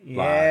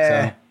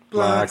Yeah.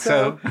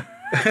 Bloxo.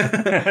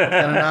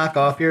 Gonna knock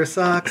off your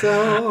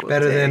socks-o.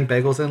 Better than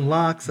bagels and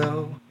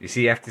loxo. You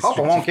see, after Hope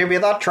I won't give you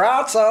the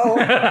trout-so.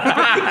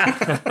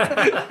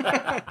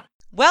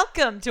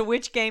 Welcome to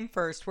Which Game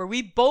First, where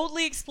we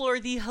boldly explore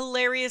the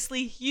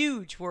hilariously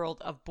huge world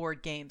of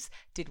board games.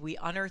 Did we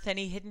unearth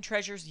any hidden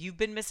treasures you've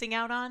been missing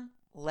out on?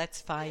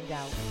 Let's find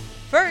out.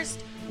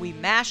 First, we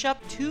mash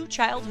up two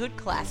childhood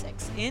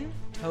classics in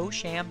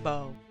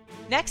Toshambo.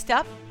 Next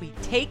up, we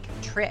take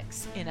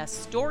tricks in a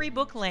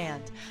storybook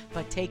land,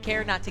 but take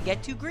care not to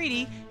get too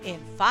greedy in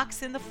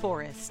Fox in the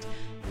Forest.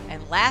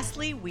 And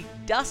lastly, we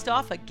dust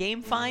off a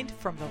game find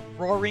from the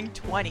Roaring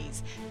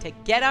Twenties to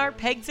get our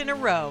pegs in a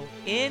row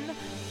in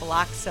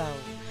Bloxo.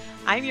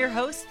 I'm your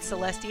host,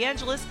 Celeste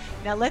Angelis.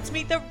 Now let's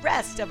meet the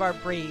rest of our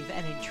brave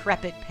and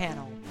intrepid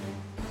panel.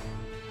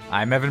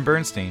 I'm Evan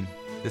Bernstein.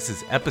 This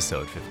is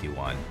episode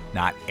 51,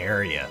 not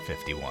Area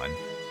 51.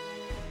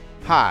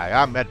 Hi,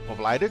 I'm Ed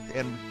Pavlidis,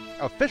 and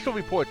official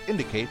reports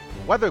indicate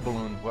weather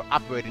balloons were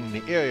operating in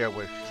the area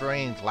where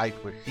strange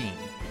lights were seen.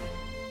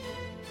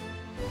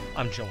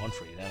 I'm Joe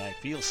Unfried, and I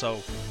feel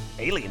so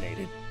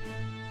alienated.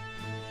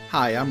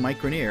 Hi, I'm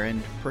Mike Grenier,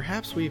 and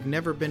perhaps we've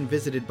never been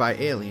visited by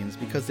aliens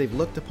because they've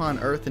looked upon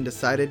Earth and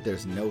decided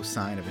there's no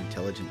sign of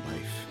intelligent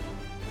life.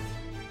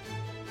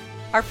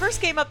 Our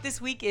first game up this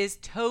week is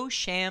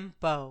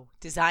Toshambo,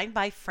 designed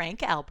by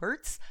Frank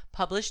Alberts,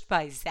 published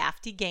by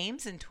Zafty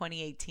Games in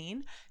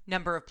 2018.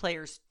 Number of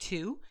players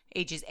 2,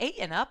 ages 8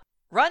 and up.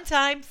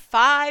 Runtime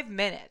 5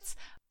 minutes.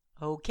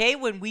 Okay,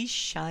 when we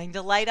shined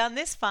a light on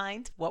this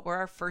find, what were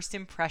our first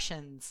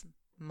impressions?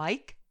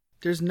 Mike?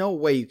 There's no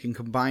way you can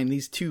combine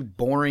these two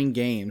boring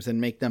games and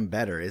make them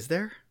better, is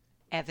there?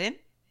 Evan?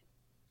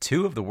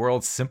 Two of the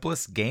world's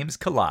simplest games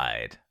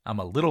collide. I'm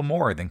a little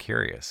more than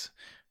curious.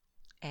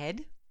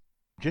 Ed?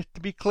 Just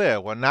to be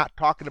clear, we're not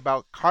talking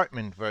about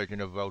Cartman's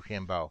version of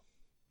Rochambeau.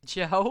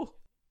 Joe?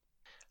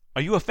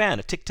 Are you a fan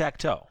of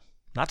tic-tac-toe?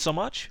 Not so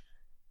much?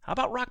 How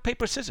about rock,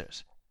 paper,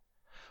 scissors?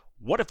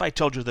 What if I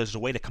told you there's a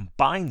way to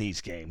combine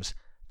these games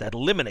that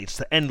eliminates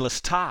the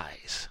endless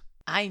ties?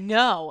 I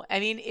know. I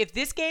mean, if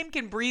this game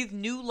can breathe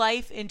new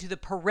life into the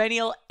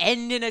perennial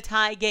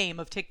end-in-a-tie game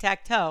of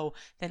tic-tac-toe,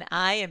 then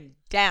I am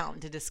down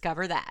to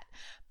discover that.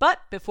 But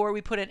before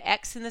we put an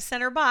X in the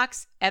center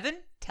box,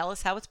 Evan, tell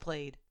us how it's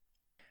played.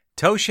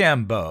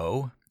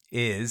 Toshambo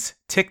is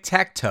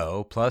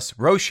tic-tac-toe plus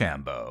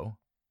Rochambeau,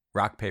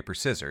 rock, paper,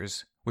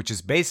 scissors, which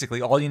is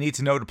basically all you need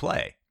to know to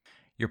play.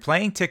 You're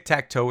playing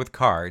tic-tac-toe with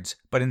cards,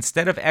 but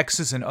instead of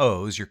X's and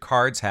O's, your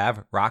cards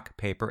have rock,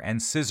 paper,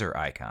 and scissor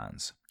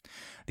icons.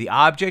 The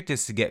object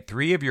is to get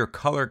 3 of your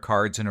color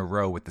cards in a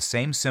row with the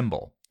same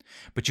symbol,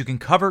 but you can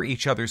cover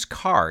each other's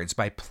cards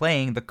by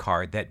playing the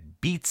card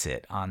that beats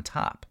it on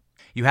top.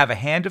 You have a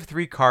hand of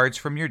 3 cards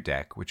from your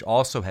deck, which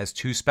also has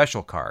 2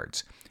 special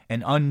cards,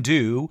 an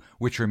undo,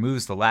 which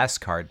removes the last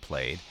card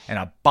played, and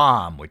a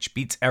bomb, which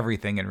beats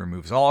everything and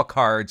removes all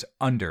cards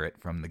under it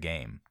from the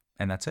game.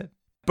 And that's it.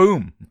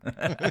 Boom!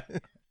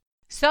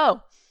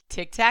 So,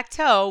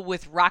 tic-tac-toe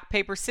with rock,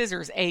 paper,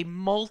 scissors, a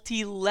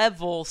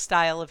multi-level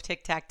style of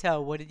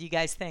tic-tac-toe. What did you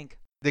guys think?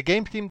 The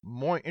game seemed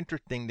more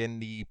interesting than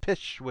the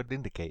pitch would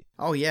indicate.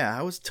 Oh yeah,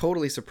 I was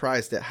totally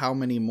surprised at how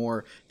many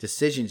more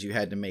decisions you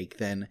had to make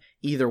than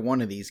either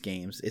one of these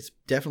games. It's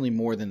definitely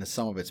more than the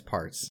sum of its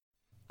parts.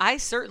 I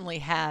certainly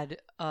had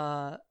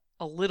a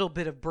little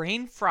bit of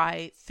brain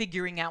fry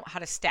figuring out how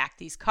to stack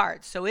these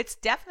cards. So it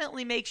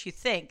definitely makes you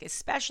think,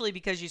 especially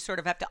because you sort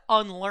of have to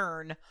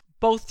unlearn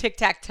both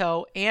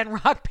tic-tac-toe and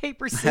rock,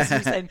 paper,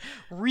 scissors and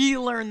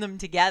relearn them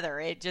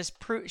together. It just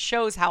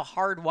shows how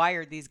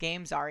hardwired these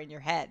games are in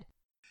your head.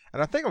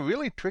 And I think a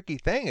really tricky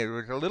thing, it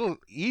was a little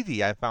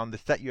easy, I found, to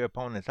set your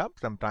opponents up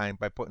sometimes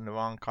by putting the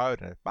wrong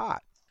card in a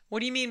spot. What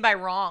do you mean by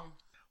wrong?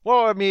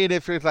 Well, I mean,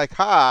 if it's like,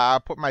 I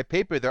put my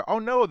paper there. Oh,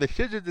 no, the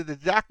scissors is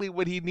exactly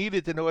what he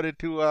needed in order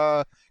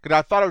to, because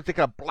I thought I was going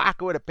to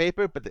block away the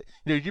paper, but,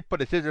 you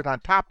put the scissors on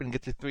top and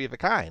get the 3 of a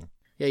kind.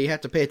 Yeah, you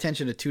have to pay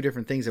attention to 2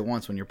 different things at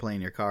once when you're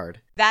playing your card.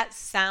 That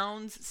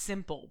sounds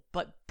simple,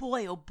 but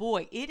boy, oh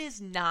boy, it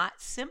is not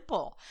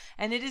simple.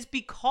 And it is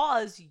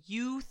because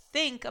you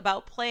think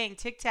about playing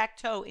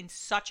tic-tac-toe in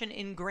such an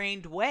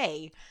ingrained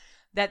way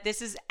that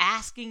this is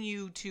asking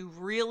you to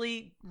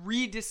really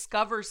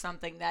rediscover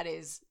something that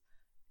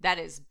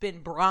has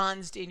been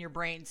bronzed in your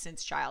brain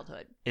since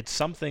childhood. It's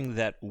something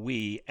that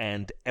we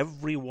and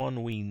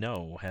everyone we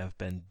know have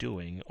been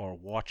doing or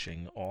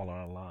watching all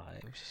our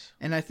lives.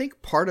 And I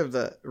think part of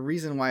the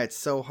reason why it's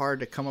so hard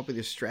to come up with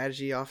your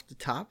strategy off the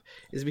top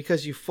is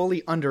because you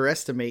fully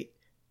underestimate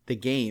the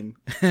game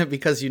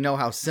because you know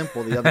how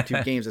simple the other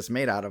 2 games it's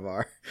made out of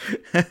are.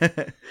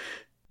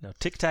 Now,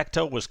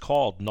 tic-tac-toe was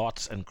called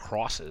Noughts and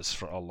Crosses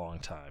for a long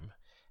time,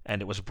 and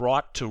it was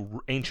brought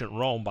to ancient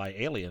Rome by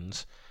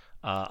aliens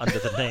under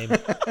the name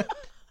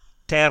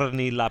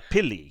Terni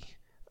Lapilli.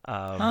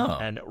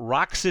 And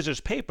rock,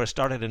 scissors, paper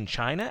started in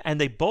China, and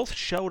they both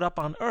showed up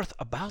on Earth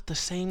about the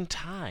same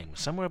time,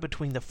 somewhere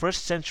between the 1st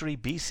century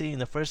BC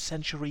and the 1st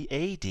century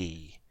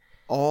AD.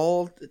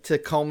 All to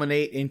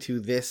culminate into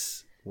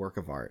this work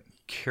of art.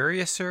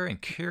 curiouser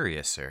and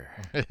curiouser.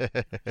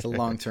 It's a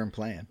long-term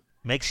plan.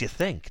 Makes you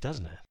think,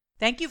 doesn't it?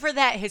 Thank you for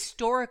that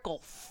historical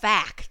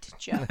fact,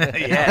 Joe.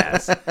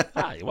 Yes.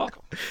 You're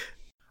welcome.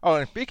 Oh,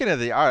 and speaking of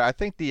the art, I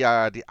think the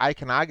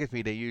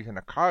iconography they used in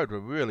the cards were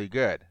really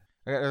good.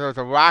 There was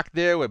a rock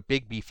there with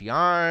big beefy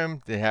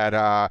arms. They had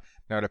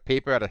the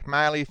paper had a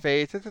smiley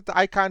face. It's just the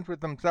icons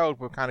with themselves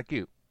were kind of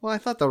cute. Well, I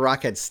thought the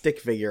Rock had stick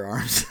figure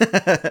arms. Well,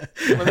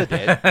 they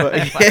did.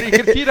 But, You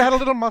can see they had a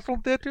little muscle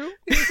there too.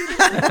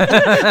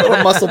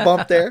 little muscle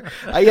bump there.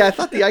 Yeah, I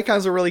thought the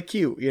icons were really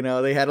cute. You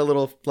know, they had a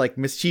little like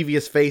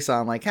mischievous face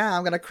on, like,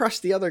 I'm gonna crush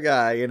the other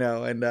guy. You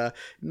know, and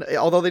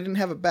although they didn't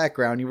have a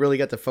background, you really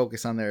got to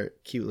focus on their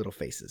cute little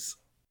faces.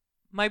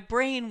 My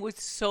brain was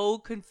so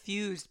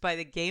confused by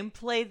the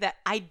gameplay that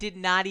I did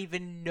not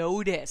even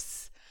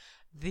notice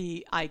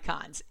the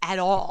icons at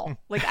all.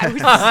 Like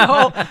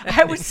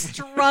I was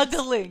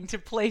struggling to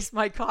place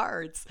my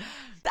cards.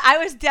 I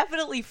was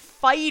definitely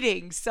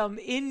fighting some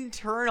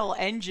internal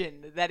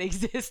engine that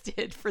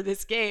existed for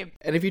this game.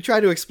 And if you try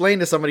to explain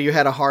to somebody you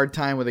had a hard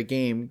time with a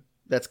game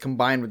that's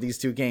combined with these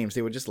two games,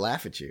 they would just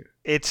laugh at you.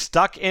 It's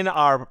stuck in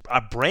our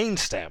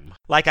brainstem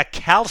like a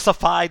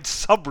calcified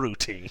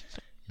subroutine.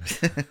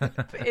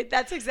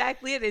 That's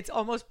exactly it. It's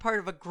almost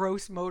part of a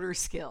gross motor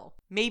skill.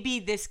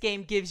 Maybe this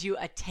game gives you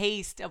a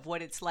taste of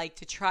what it's like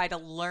to try to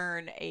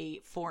learn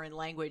a foreign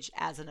language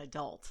as an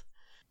adult.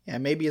 Yeah,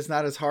 maybe it's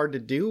not as hard to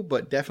do,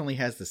 but definitely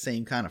has the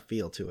same kind of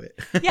feel to it.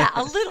 Yeah,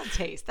 a little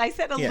taste. I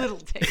said a little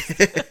taste.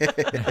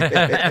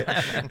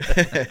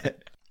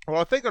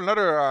 Well, I think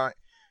another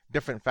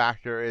different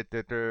factor is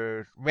that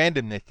there's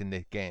randomness in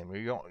this game.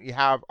 You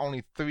have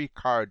only 3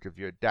 cards of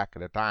your deck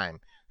at a time,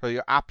 so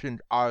your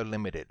options are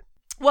limited.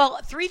 Well,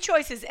 3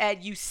 choices,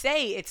 Ed. You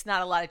say it's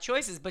not a lot of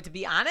choices, but to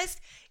be honest,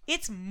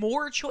 it's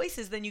more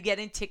choices than you get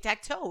in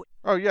Tic-Tac-Toe.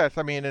 Oh, yes.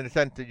 I mean, in the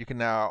sense that you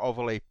can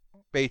overlay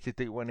spaces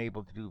that you weren't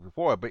able to do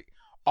before, but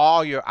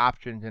all your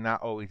options are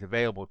not always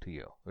available to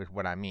you, is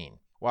what I mean.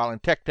 While in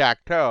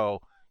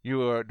Tic-Tac-Toe,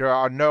 there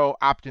are no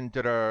options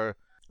that are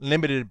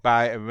limited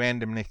by a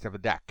randomness of a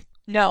deck.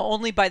 No,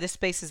 only by the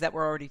spaces that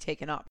were already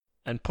taken up.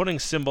 And putting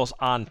symbols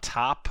on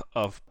top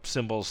of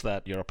symbols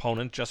that your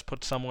opponent just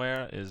put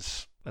somewhere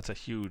that's a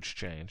huge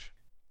change.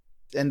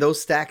 And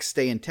those stacks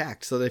stay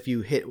intact, so that if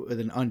you hit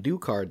with an undo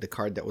card, the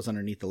card that was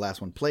underneath the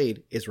last one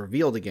played is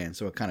revealed again,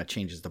 so it kind of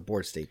changes the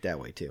board state that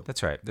way too.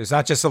 That's right. There's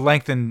not just a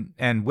length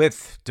and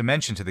width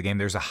dimension to the game,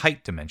 there's a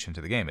height dimension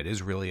to the game. It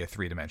is really a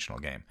 3-dimensional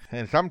game.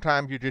 And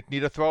sometimes you just need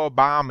to throw a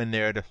bomb in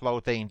there to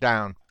slow things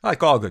down.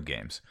 Like all good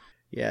games.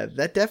 Yeah,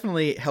 that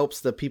definitely helps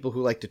the people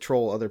who like to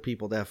troll other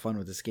people to have fun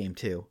with this game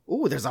too.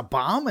 Ooh, there's a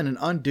bomb and an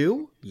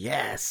undo?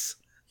 Yes!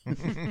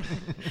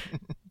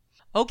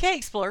 Okay,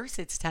 explorers,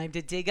 it's time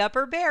to dig up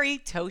or bury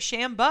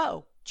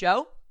Toshambo.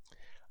 Joe?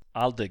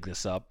 I'll dig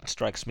this up.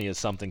 Strikes me as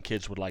something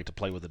kids would like to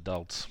play with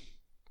adults.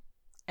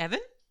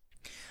 Evan?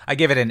 I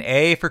give it an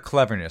A for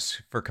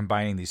cleverness for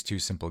combining these 2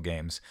 simple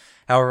games.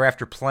 However,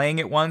 after playing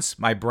it once,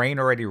 my brain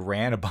already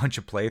ran a bunch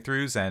of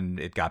playthroughs and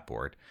it got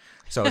bored.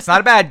 So it's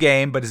not a bad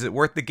game, but is it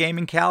worth the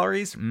gaming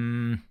calories?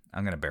 I'm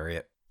going to bury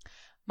it.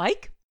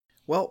 Mike?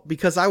 Well,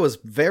 because I was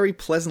very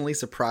pleasantly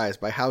surprised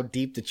by how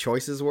deep the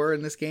choices were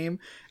in this game,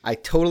 I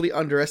totally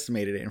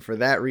underestimated it, and for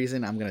that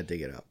reason, I'm going to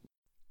dig it up.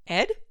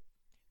 Ed?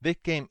 This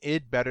game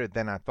is better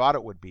than I thought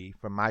it would be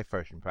from my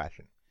first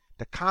impression.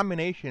 The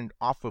combinations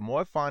offer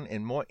more fun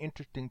and more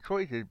interesting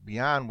choices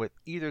beyond what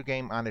either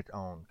game on its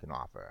own can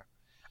offer.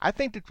 I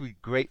think this would be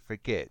great for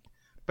kids,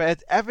 but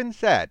as Evan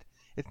said,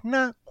 it's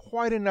not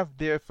quite enough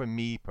there for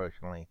me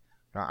personally,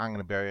 so I'm going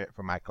to bury it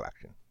from my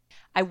collection.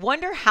 I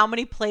wonder how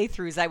many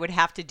playthroughs I would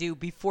have to do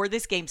before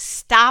this game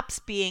stops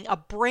being a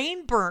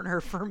brain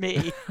burner for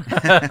me.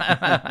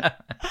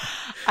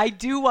 I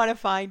do want to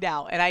find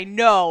out. And I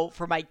know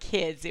for my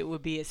kids, it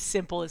would be as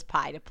simple as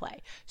pie to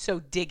play. So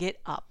dig it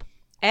up.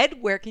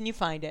 Ed, where can you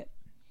find it?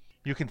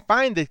 You can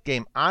find this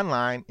game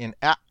online in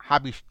at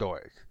hobby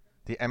stores.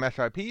 The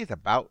MSRP is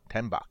about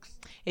 $10.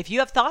 If you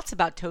have thoughts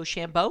about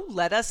Toshambo,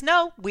 let us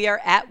know. We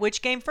are at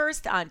Which Game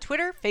First on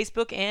Twitter,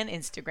 Facebook, and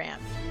Instagram.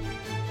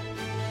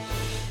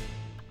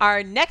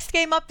 Our next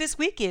game up this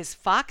week is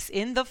Fox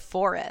in the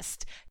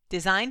Forest,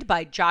 designed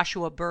by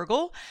Joshua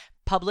Burgle,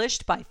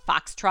 published by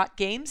Foxtrot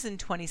Games in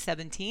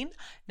 2017.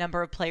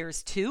 Number of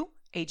players 2,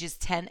 ages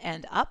 10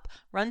 and up,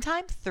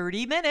 runtime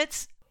 30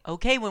 minutes.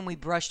 Okay, when we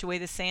brushed away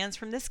the sands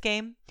from this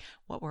game,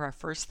 what were our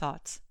first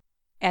thoughts?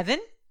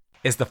 Evan?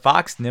 Is the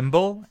fox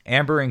nimble,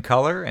 amber in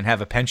color, and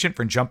have a penchant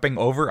for jumping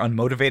over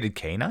unmotivated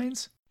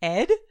canines?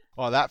 Ed?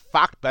 Well, that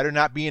fox better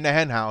not be in the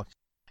henhouse.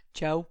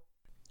 Joe?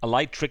 A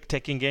light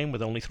trick-taking game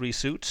with only 3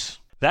 suits?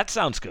 That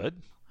sounds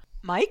good.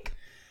 Mike?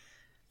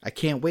 I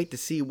can't wait to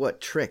see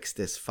what tricks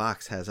this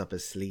fox has up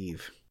his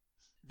sleeve.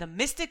 The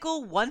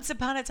mystical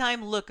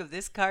once-upon-a-time look of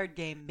this card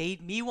game made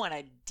me want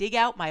to dig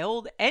out my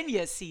old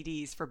Enya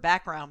CDs for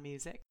background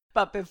music.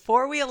 But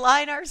before we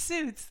align our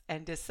suits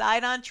and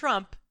decide on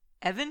Trump,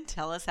 Evan,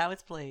 tell us how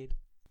it's played.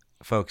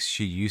 Folks,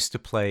 she used to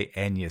play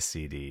Enya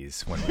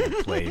CDs when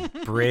we played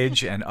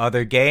Bridge and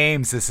other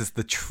games. This is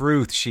the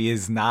truth. She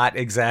is not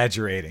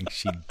exaggerating.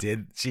 She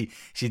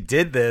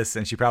did this,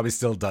 and she probably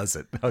still does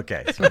it.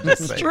 Okay, so I'm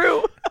just saying.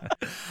 True.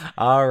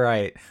 All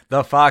right.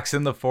 The Fox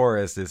in the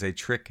Forest is a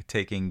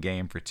trick-taking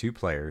game for 2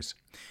 players.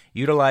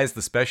 Utilize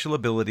the special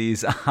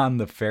abilities on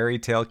the fairy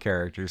tale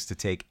characters to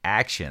take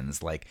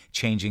actions like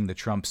changing the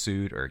trump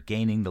suit or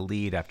gaining the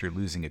lead after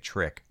losing a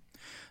trick.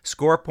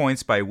 Score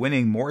points by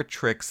winning more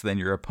tricks than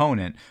your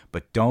opponent,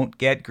 but don't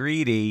get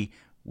greedy.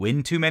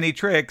 Win too many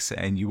tricks,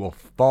 and you will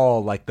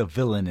fall like the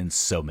villain in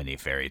so many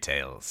fairy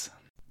tales.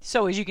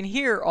 So as you can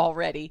hear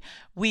already,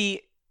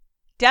 we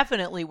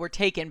definitely were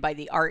taken by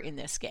the art in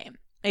this game.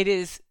 It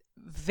is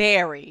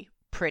very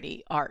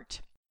pretty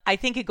art. I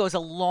think it goes a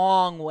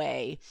long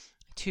way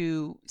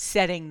to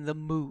setting the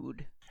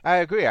mood. I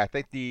agree. I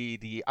think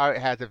the art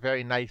has a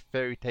very nice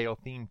fairy tale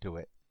theme to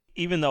it.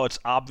 Even though it's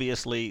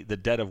obviously the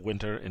dead of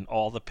winter in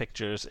all the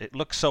pictures, it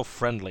looks so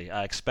friendly.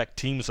 I expect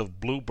teams of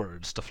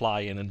bluebirds to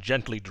fly in and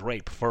gently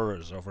drape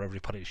furs over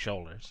everybody's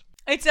shoulders.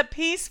 It's a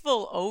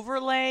peaceful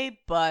overlay,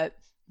 but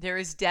there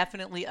is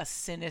definitely a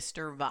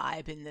sinister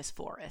vibe in this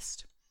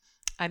forest.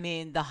 I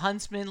mean, the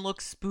huntsman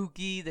looks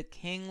spooky, the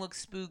king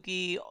looks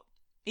spooky,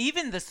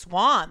 even the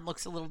swan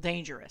looks a little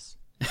dangerous.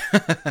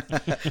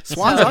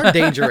 Swans are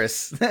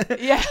dangerous.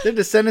 Yeah. They're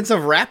descendants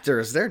of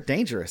raptors. They're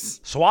dangerous.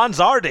 Swans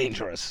are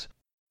dangerous.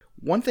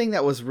 One thing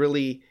that was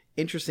really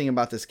interesting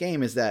about this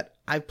game is that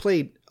I've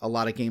played a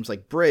lot of games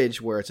like Bridge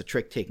where it's a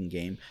trick-taking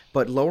game,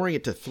 but lowering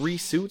it to 3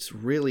 suits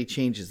really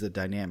changes the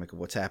dynamic of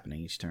what's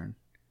happening each turn.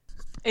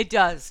 It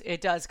does,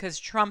 because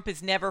Trump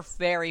is never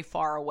very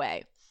far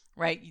away,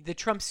 right? The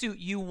Trump suit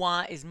you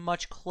want is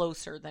much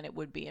closer than it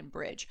would be in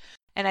Bridge,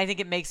 and I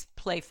think it makes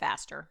play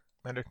faster.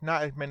 And there's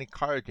not as many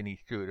cards in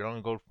each suit. It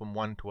only goes from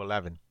 1 to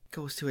 11.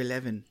 Goes to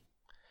 11.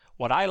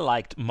 What I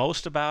liked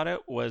most about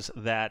it was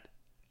that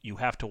you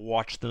have to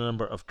watch the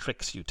number of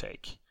tricks you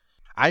take.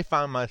 I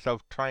found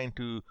myself trying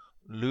to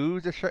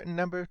lose a certain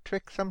number of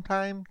tricks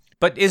sometimes.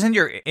 But isn't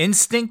your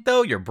instinct,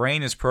 though? Your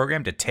brain is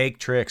programmed to take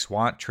tricks,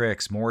 want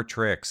tricks, more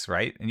tricks,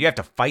 right? And you have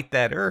to fight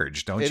that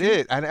urge, don't you? It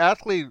is. And I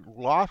actually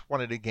lost one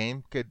of the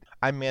games because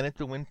I managed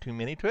to win too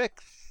many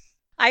tricks.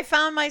 I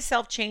found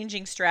myself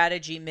changing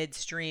strategy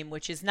midstream,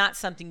 which is not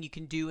something you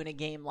can do in a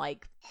game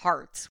like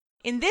Hearts.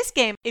 In this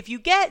game, if you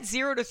get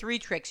 0 to 3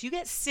 tricks, you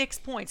get 6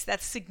 points.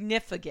 That's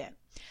significant.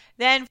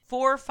 Then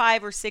 4,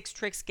 5, or 6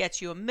 tricks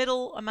gets you a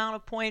middle amount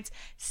of points.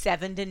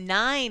 7 to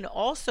 9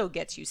 also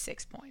gets you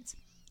 6 points.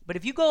 But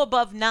if you go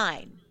above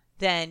 9,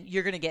 then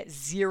you're going to get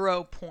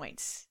 0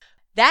 points.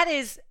 That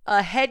is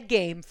a head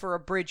game for a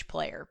bridge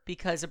player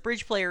because a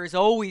bridge player is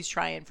always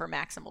trying for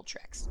maximal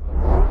tricks.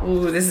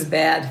 Ooh, this is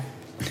bad.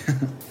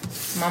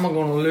 Mama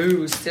gonna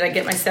lose. Did I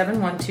get my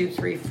 7? 1, 2,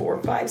 3,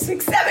 4, 5,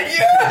 6, 7.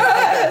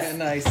 Yes!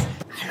 Nice.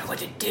 I don't know what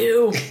to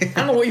do. I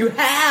don't know what you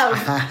have.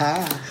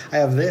 I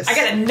have this. I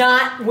gotta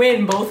not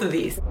win both of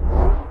these.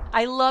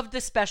 I loved the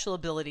special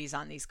abilities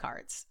on these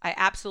cards. I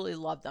absolutely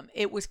loved them.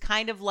 It was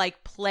kind of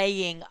like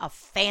playing a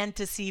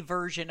fantasy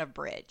version of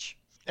Bridge.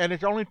 And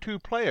it's only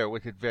 2-player,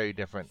 which is very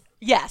different.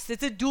 Yes,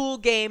 it's a dual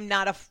game,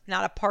 not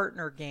a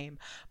partner game.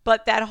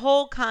 But that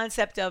whole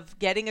concept of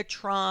getting a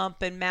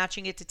trump and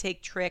matching it to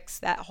take tricks,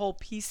 that whole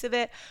piece of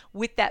it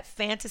with that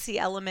fantasy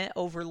element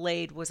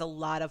overlaid was a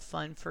lot of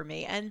fun for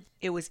me. And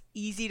it was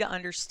easy to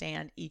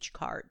understand each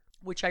card,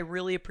 which I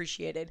really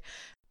appreciated.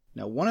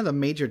 Now, one of the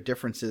major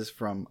differences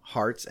from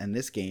Hearts and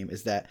this game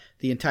is that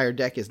the entire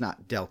deck is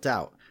not dealt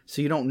out.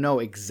 So you don't know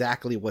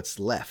exactly what's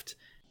left.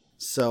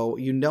 So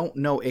you don't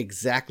know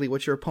exactly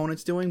what your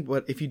opponent's doing,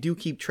 but if you do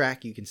keep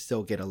track, you can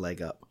still get a leg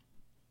up.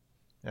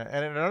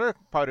 And another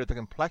part of the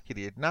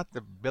complexity is not the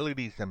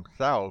abilities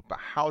themselves, but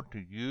how to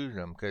use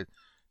them, because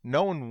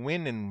knowing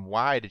when and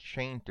why to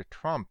change the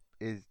trump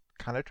is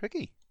kind of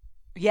tricky.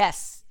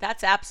 Yes,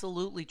 that's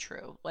absolutely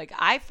true. Like,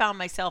 I found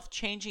myself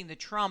changing the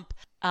trump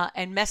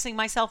and messing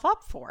myself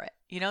up for it.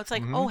 You know, it's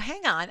like, oh,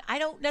 hang on. I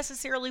don't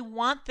necessarily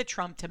want the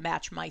trump to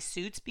match my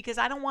suits because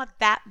I don't want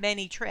that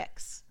many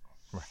tricks.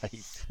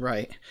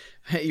 Right.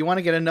 You want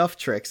to get enough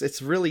tricks.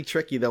 It's really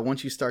tricky, though,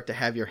 once you start to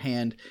have your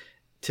hand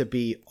to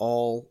be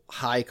all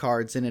high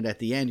cards in it at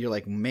the end. You're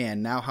like,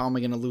 man, now how am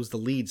I going to lose the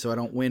lead so I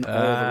don't win all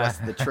the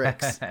rest of the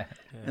tricks? Yeah.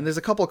 And there's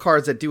a couple of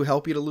cards that do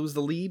help you to lose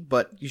the lead,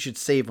 but you should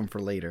save them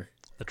for later.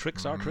 The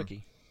tricks are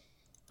tricky.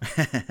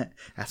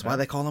 That's why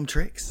they call them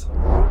tricks.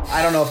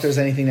 I don't know if there's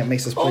anything that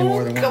makes us play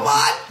more than one. Come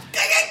on!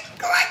 Dang it!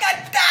 Come on,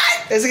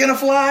 God! Is it going to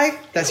fly?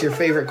 That's your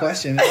favorite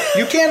question.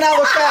 You cannot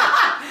look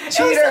back!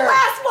 Cheater! It was the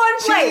last one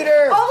play.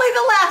 Cheater! Only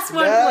the last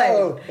one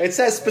play. It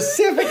says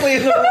specifically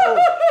in the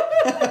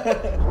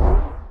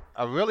rules.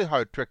 A really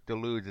hard trick to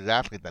lose is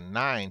actually the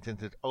 9,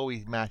 since it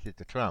always matches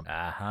the trump.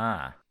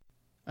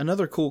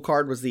 Another cool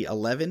card was the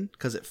 11,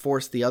 because it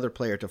forced the other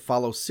player to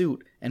follow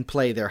suit and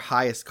play their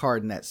highest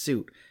card in that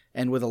suit.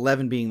 And with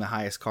 11 being the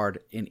highest card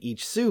in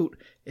each suit,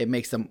 it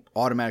makes them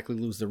automatically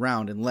lose the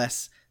round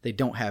unless they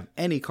don't have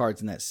any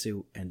cards in that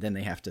suit, and then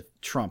they have to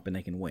trump and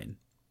they can win.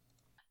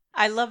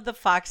 I love the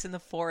Fox in the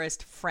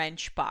Forest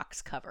French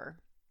box cover.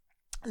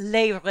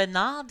 Les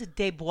Renards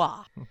des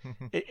Bois.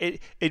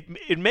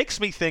 It makes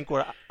me think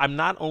where I'm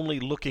not only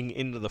looking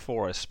into the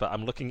forest, but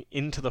I'm looking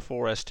into the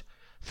forest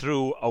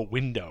through a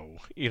window,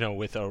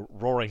 with a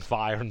roaring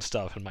fire and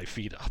stuff and my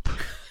feet up.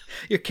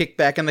 You're kicked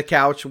back on the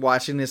couch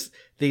watching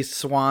these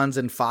swans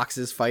and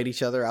foxes fight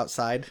each other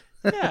outside.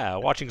 Yeah,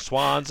 watching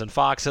swans and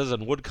foxes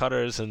and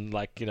woodcutters and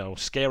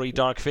scary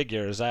dark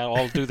figures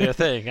all do their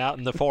thing out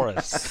in the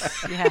forest.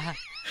 Yeah.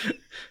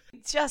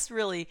 Just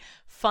really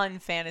fun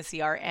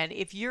fantasy art. And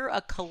if you're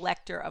a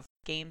collector of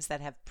games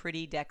that have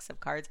pretty decks of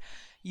cards,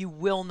 you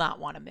will not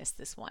want to miss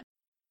this one.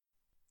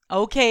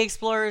 Okay,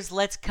 explorers,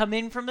 let's come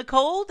in from the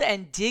cold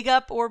and dig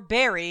up or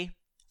bury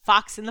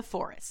Fox in the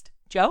Forest.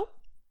 Joe?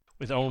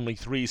 With only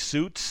 3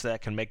 suits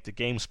that can make the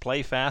games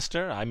play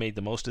faster, I made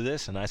the most of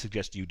this, and I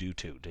suggest you do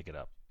too. Dig it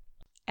up.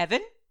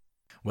 Evan?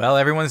 Well,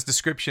 everyone's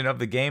description of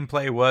the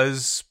gameplay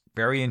was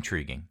very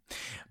intriguing,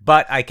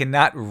 but I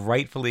cannot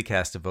rightfully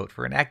cast a vote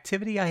for an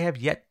activity I have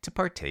yet to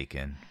partake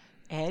in.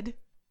 Ed?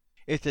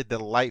 It's a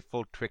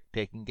delightful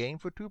trick-taking game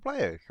for 2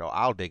 players, so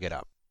I'll dig it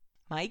up.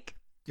 Mike?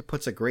 It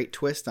puts a great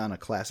twist on a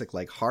classic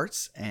like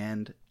Hearts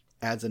and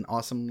adds an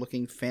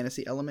awesome-looking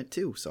fantasy element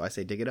too, so I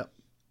say dig it up.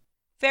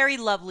 Very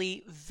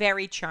lovely,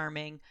 very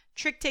charming,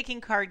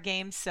 trick-taking card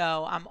game,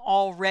 so I'm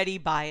already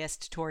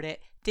biased toward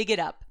it. Dig it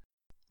up.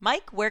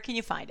 Mike, where can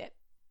you find it?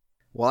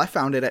 Well, I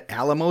found it at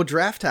Alamo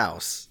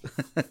Drafthouse.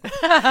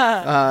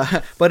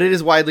 But it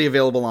is widely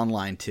available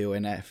online too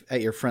and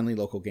at your friendly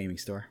local gaming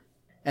store.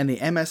 And the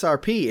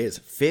MSRP is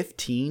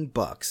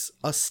 $15,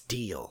 a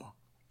steal.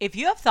 If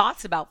you have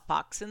thoughts about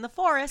Fox in the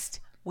Forest,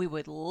 we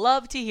would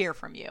love to hear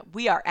from you.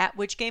 We are at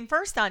Which Game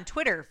First on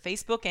Twitter,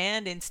 Facebook,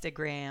 and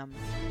Instagram.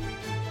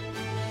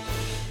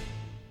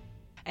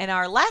 And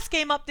our last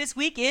game up this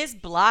week is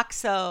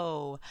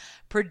Bloxo,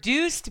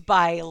 produced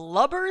by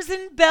Lubbers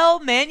and Bell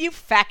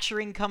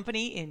Manufacturing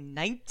Company in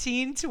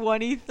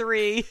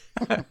 1923.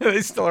 Are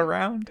they still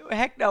around?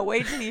 Heck no,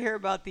 wait till you hear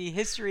about the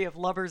history of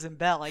Lubbers and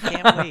Bell. I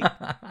can't wait.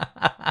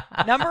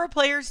 Number of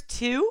players,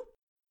 2.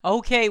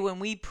 Okay, when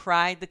we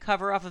pried the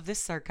cover off of this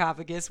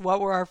sarcophagus,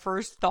 what were our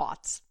first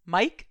thoughts?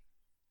 Mike?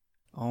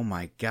 Oh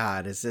my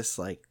god, is this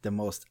like the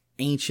most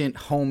ancient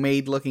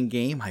homemade looking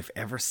game I've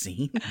ever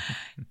seen?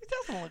 It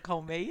doesn't look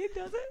homemade,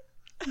 does it?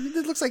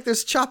 It looks like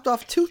there's chopped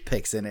off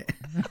toothpicks in it.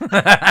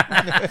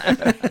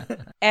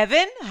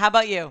 Evan, how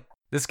about you?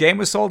 This game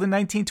was sold in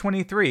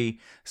 1923,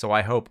 so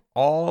I hope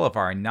all of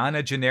our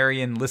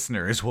nonagenarian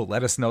listeners will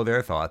let us know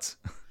their thoughts.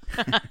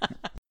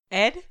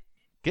 Ed?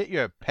 Get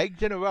your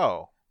pegs in a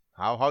row.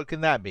 How hard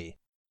can that be?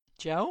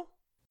 Joe?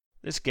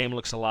 This game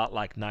looks a lot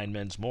like Nine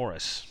Men's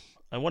Morris.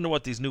 I wonder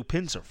what these new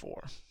pins are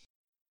for.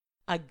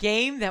 A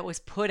game that was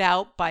put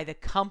out by the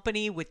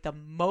company with the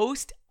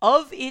most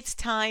of its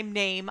time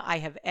name I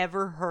have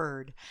ever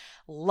heard.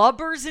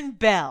 Lubbers and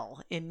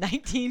Bell in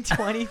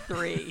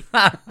 1923.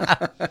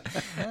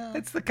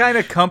 It's the kind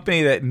of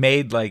company that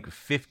made like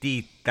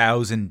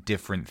 50,000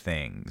 different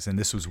things, and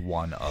this was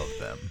one of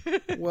them.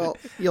 Well,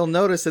 you'll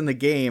notice in the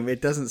game, it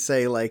doesn't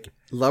say like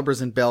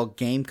Lubbers and Bell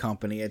Game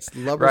Company. It's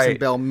Lubbers and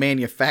Bell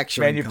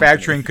Manufacturing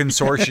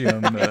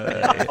Consortium,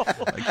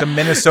 like the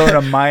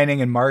Minnesota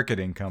Mining and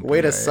Marketing Company.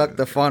 Way to suck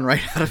the fun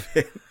right out of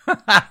it.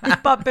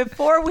 But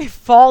before we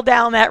fall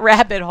down that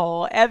rabbit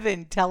hole,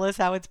 Evan, tell us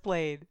how it's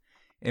played.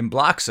 In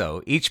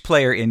Bloxo, each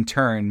player in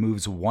turn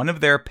moves one of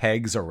their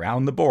pegs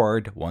around the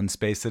board, one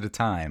space at a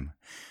time.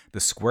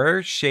 The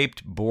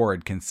square-shaped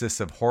board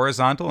consists of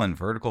horizontal and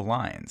vertical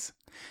lines.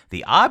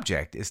 The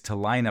object is to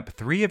line up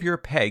 3 of your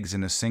pegs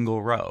in a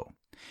single row.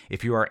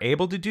 If you are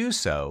able to do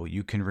so,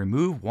 you can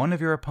remove one of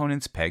your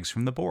opponent's pegs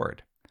from the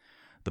board.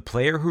 The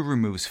player who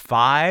removes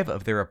 5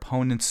 of their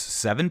opponent's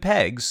 7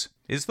 pegs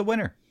is the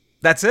winner.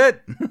 That's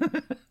it.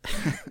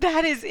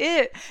 That is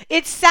it.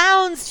 It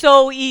sounds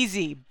so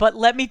easy, but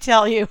let me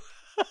tell you,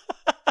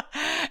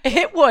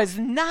 it was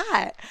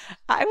not.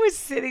 I was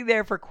sitting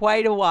there for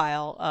quite a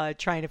while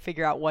trying to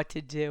figure out what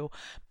to do,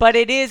 but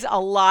it is a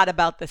lot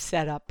about the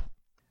setup.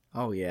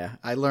 Oh yeah,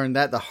 I learned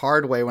that the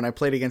hard way when I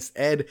played against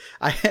Ed.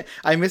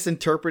 I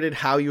misinterpreted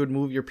how you would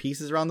move your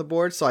pieces around the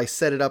board, so I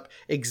set it up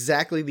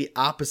exactly the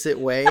opposite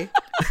way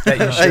That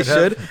you I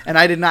should, have. and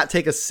I did not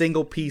take a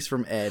single piece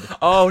from Ed.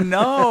 Oh,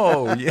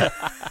 no. Yeah.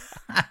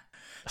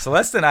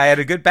 Celeste and I had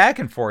a good back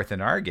and forth in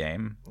our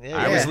game. Yeah,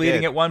 I was yeah.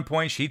 leading at one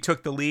point. She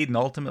took the lead and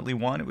ultimately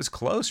won. It was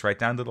close right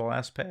down to the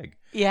last peg.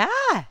 Yeah.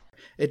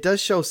 It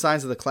does show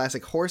signs of the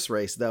classic horse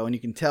race, though, and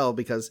you can tell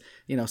because,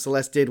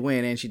 Celeste did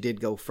win and she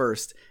did go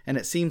first. And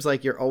it seems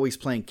like you're always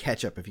playing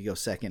catch-up if you go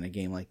second in a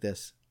game like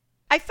this.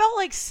 I felt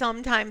like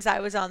sometimes I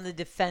was on the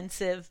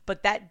defensive,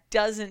 but that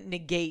doesn't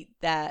negate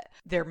that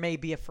there may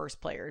be a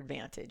first player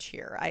advantage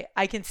here.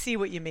 I can see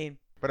what you mean.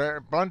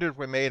 But blunders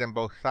were made on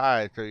both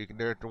sides, so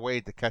there's a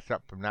way to catch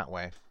up from that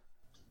way.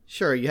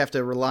 Sure, you have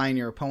to rely on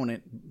your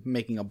opponent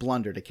making a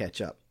blunder to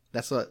catch up.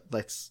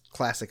 That's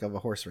classic of a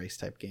horse race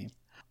type game.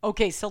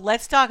 Okay, so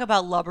let's talk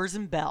about Lubbers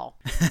and Bell.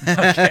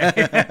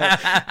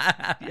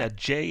 Yeah,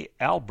 J.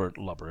 Albert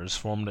Lubbers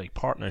formed a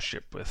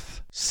partnership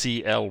with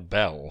C.L.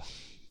 Bell,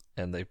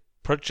 and they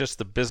purchased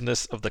the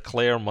business of the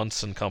Claire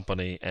Munson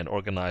Company and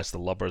organized the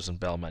Lubbers and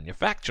Bell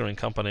Manufacturing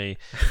Company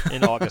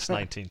in August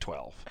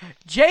 1912.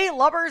 J.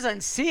 Lubbers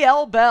and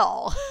C.L.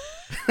 Bell.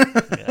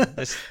 Yeah,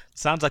 this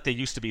sounds like they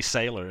used to be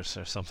sailors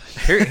or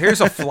something.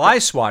 Here's a fly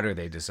swatter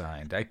they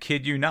designed. I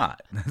kid you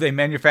not. They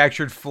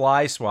manufactured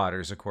fly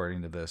swatters,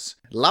 according to this.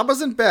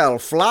 Lubbers and Bell,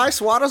 fly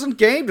swatters and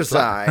game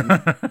design.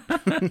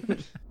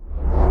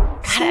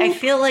 God, I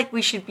feel like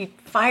we should be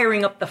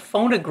firing up the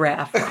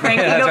phonograph,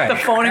 cranking up right. the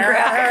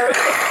phonograph.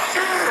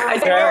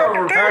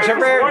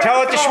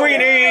 Tell it to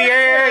Sweeney.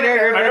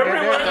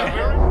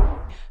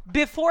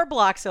 Before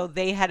Bloxo,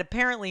 they had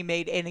apparently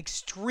made an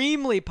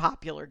extremely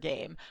popular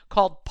game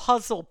called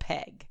Puzzle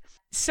Peg.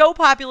 So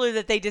popular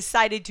that they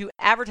decided to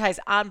advertise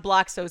on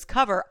Bloxo's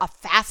cover a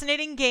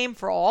fascinating game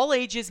for all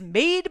ages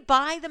made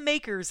by the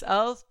makers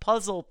of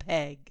Puzzle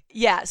Peg.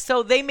 Yeah,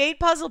 so they made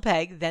Puzzle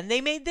Peg, then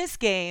they made this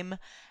game,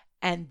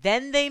 and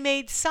then they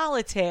made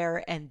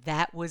Solitaire, and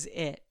that was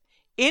it.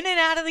 In and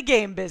out of the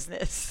game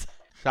business.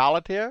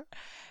 Solitaire?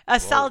 A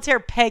Solitaire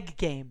Peg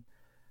game.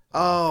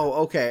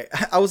 Oh, okay.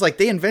 I was like,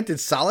 they invented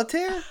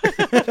solitaire?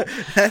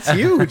 That's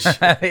huge.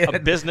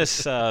 A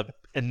business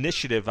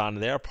initiative on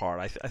their part.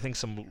 I think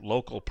some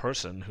local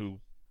person who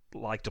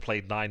liked to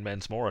play Nine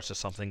Men's Morris or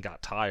something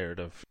got tired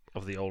of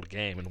the old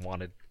game and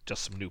wanted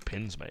just some new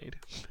pins made.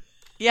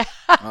 Yeah.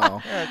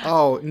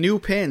 Oh, new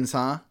pins,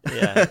 huh?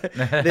 Yeah.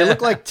 They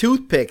look like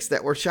toothpicks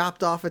that were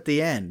chopped off at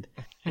the end.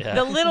 Yeah.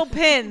 The little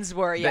pins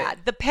were, yeah.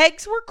 The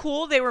pegs were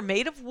cool. They were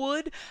made of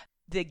wood.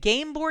 The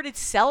game board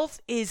itself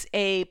is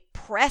a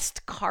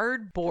pressed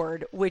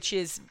cardboard, which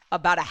is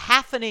about a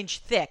half an inch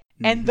thick.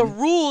 And the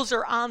rules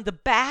are on the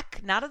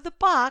back, not of the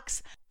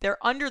box. They're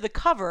under the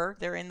cover.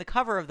 They're in the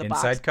cover of the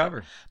box. Inside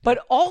cover. But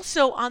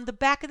also on the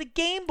back of the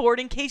game board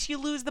in case you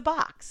lose the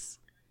box.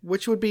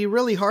 Which would be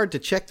really hard to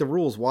check the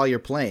rules while you're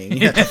playing.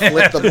 You have to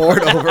flip the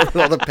board over with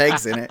all the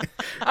pegs in it.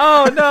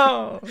 Oh,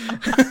 no.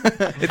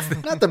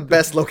 It's not the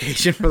best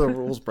location for the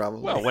rules,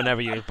 probably. Well, whenever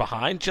you're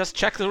behind, just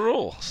check the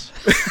rules.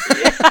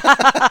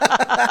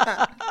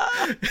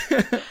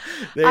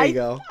 There you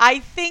go. I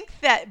think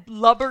that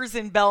Lubbers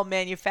and Bell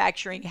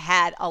Manufacturing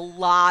had a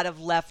lot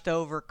of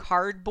leftover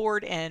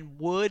cardboard and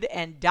wood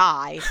and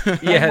dye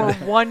and were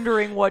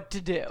wondering what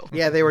to do.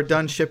 Yeah, they were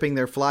done shipping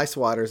their fly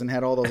swatters and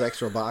had all those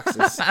extra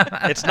boxes.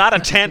 It's not a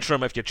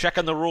tantrum if you're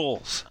checking the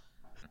rules.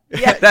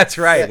 Yeah, That's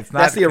right. It's not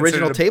That's the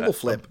original considered table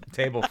flip.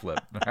 Table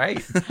flip,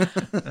 right?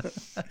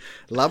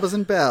 Lubbers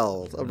and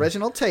Bell's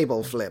original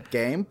table flip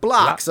game,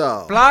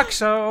 Bloxo.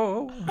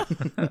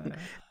 Bloxo.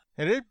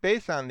 It is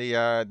based on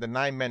the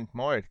Nine Men's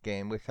Morris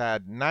game, which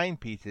had 9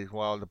 pieces,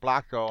 while the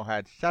Bloxo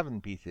had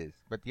 7 pieces.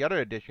 But the other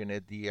addition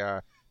is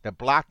the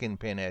blocking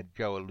pin that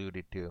Joe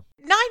alluded to.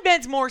 9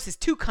 Men's Morris is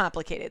too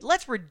complicated.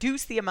 Let's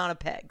reduce the amount of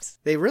pegs.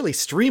 They really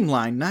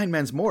streamlined 9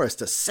 Men's Morris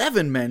to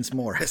 7 Men's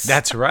Morris.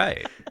 That's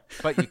right.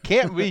 But you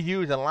can't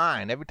reuse a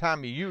line. Every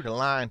time you use a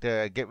line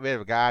to get rid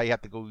of a guy, you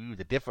have to go use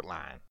a different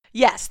line.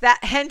 Yes,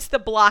 hence the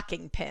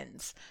blocking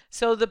pins.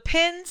 So the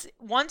pins,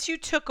 once you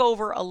took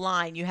over a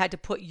line, you had to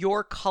put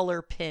your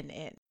color pin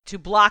in to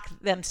block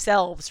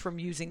themselves from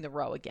using the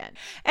row again.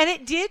 And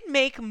it did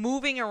make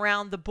moving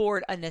around the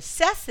board a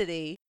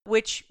necessity,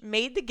 which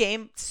made the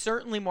game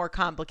certainly more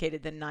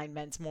complicated than 9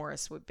 Men's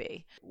Morris would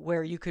be,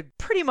 where you could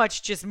pretty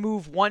much just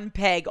move one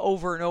peg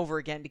over and over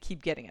again to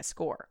keep getting a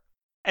score.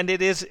 And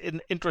it is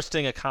an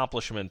interesting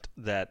accomplishment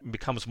that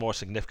becomes more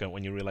significant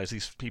when you realize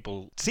these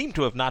people seem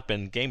to have not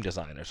been game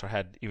designers or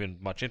had even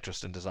much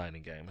interest in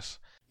designing games.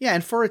 Yeah,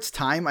 and for its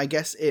time, I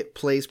guess it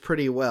plays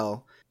pretty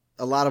well.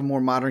 A lot of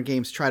more modern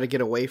games try to get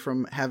away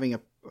from having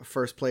a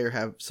first player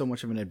have so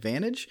much of an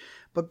advantage,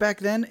 but back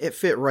then it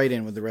fit right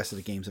in with the rest of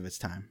the games of its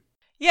time.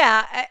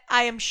 Yeah,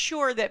 I am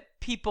sure that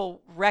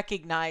people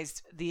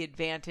recognized the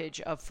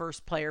advantage of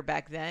first player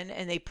back then,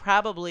 and they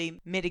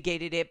probably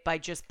mitigated it by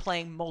just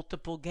playing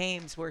multiple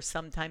games where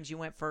sometimes you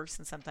went first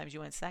and sometimes you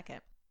went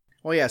second.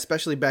 Well, yeah,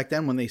 especially back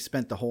then when they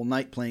spent the whole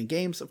night playing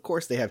games. Of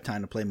course, they have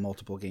time to play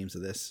multiple games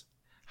of this.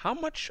 How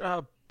much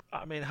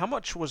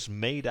was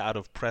made out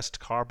of pressed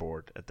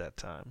cardboard at that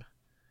time?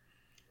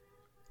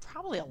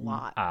 Probably a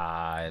lot.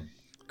 I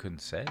couldn't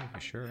say for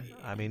sure.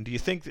 I mean, do you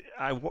think?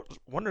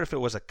 Wonder if it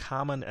was a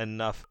common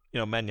enough,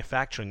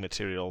 manufacturing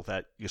material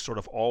that you sort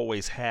of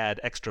always had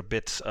extra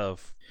bits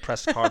of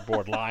pressed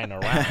cardboard lying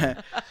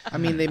around. I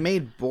mean, they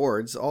made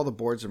boards. All the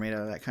boards are made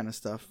out of that kind of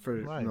stuff for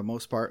the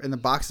most part, and the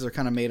boxes are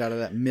kind of made out of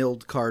that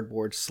milled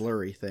cardboard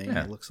slurry thing.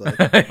 Yeah. It looks like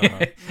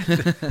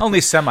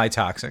Only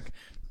semi-toxic.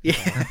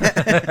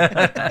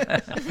 Yeah.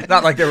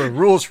 Not like there were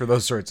rules for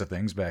those sorts of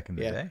things back in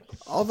the day.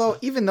 Although,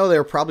 even though they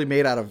were probably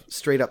made out of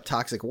straight up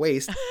toxic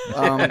waste,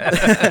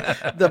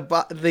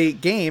 the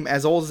game,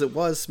 as old as it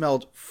was,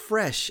 smelled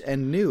fresh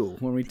and new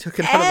when we took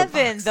it out of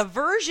the box. The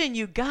version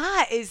you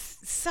got is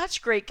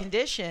such great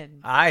condition.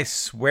 I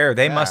swear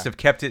they must have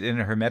kept it in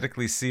a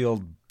hermetically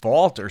sealed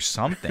vault or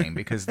something,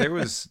 because there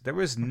was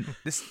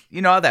this,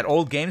 that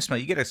old game smell.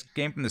 You get a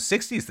game from the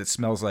 60s that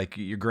smells like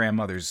your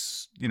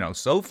grandmother's,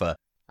 sofa.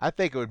 I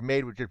think it was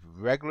made with just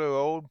regular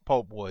old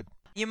pulpwood.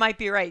 You might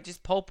be right,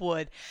 just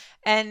pulpwood.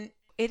 And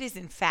It is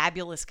in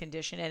fabulous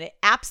condition, and it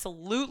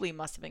absolutely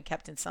must have been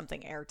kept in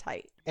something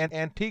airtight. An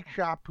antique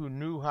shop who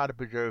knew how to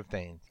preserve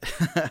things.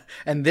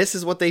 And this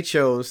is what they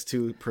chose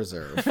to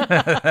preserve.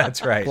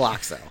 That's right.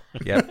 Bloxo.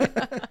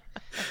 Yep.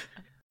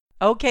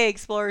 Okay,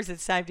 explorers,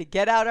 it's time to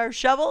get out our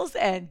shovels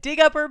and dig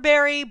up or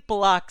bury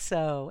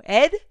Bloxo.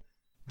 Ed?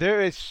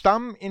 There is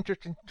some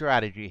interesting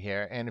strategy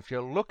here, and if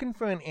you're looking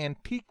for an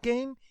antique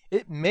game,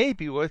 it may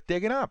be worth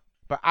digging up.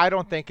 But I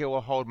don't think it will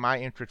hold my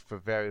interest for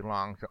very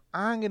long, so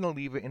I'm going to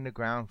leave it in the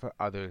ground for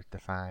others to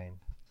find.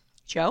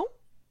 Joe?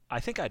 I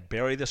think I'd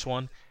bury this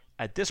one.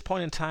 At this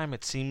point in time,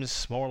 it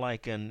seems more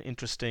like an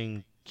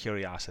interesting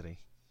curiosity.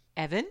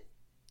 Evan?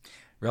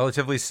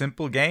 Relatively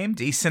simple game,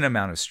 decent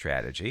amount of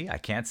strategy. I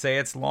can't say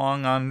it's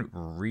long on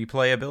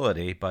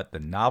replayability, but the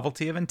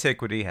novelty of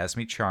antiquity has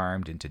me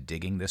charmed into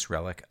digging this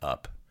relic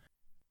up.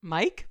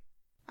 Mike?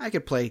 I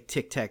could play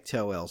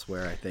tic-tac-toe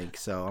elsewhere, I think,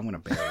 so I'm going to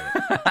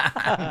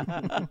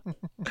bury it.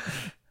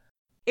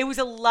 It was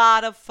a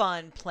lot of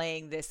fun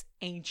playing this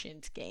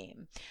ancient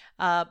game,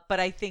 but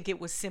I think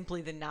it was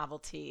simply the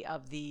novelty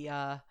of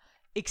the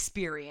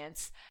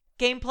experience.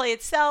 Gameplay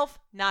itself,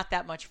 not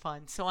that much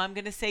fun, so I'm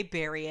going to say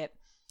bury it.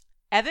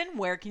 Evan,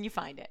 where can you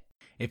find it?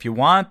 If you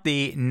want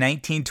the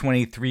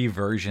 1923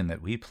 version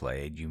that we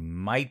played, you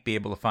might be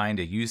able to find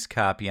a used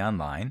copy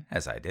online,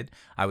 as I did.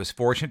 I was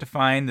fortunate to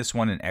find this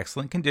one in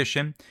excellent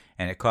condition,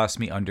 and it cost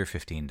me under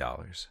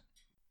 $15.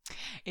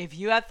 If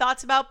you have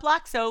thoughts about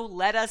Bloxo,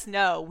 let us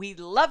know. We'd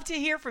love to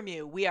hear from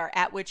you. We are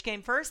at Which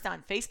Game First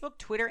on Facebook,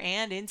 Twitter,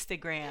 and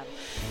Instagram.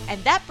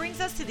 And that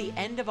brings us to the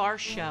end of our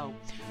show.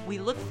 We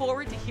look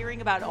forward to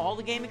hearing about all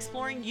the game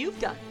exploring you've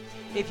done.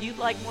 If you'd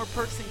like more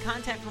perks and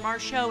content from our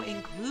show,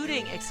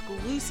 including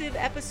exclusive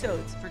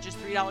episodes for just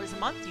 $3 a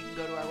month, you can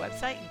go to our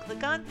website and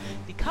click on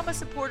Become a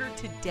Supporter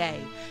today.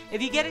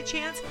 If you get a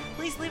chance,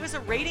 please leave us a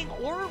rating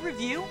or a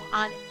review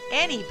on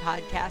any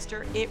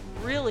podcaster. It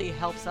really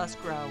helps us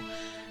grow.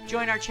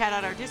 Join our chat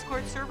on our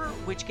Discord server,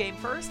 Which Game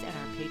First, and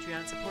our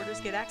Patreon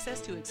supporters get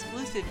access to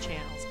exclusive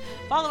channels.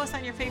 Follow us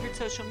on your favorite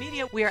social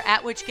media. We are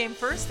at Which Game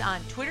First on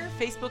Twitter,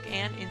 Facebook,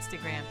 and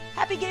Instagram.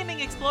 Happy gaming,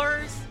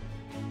 explorers!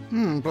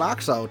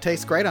 Bloxo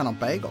tastes great on a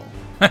bagel.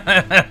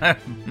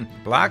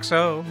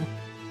 Bloxo.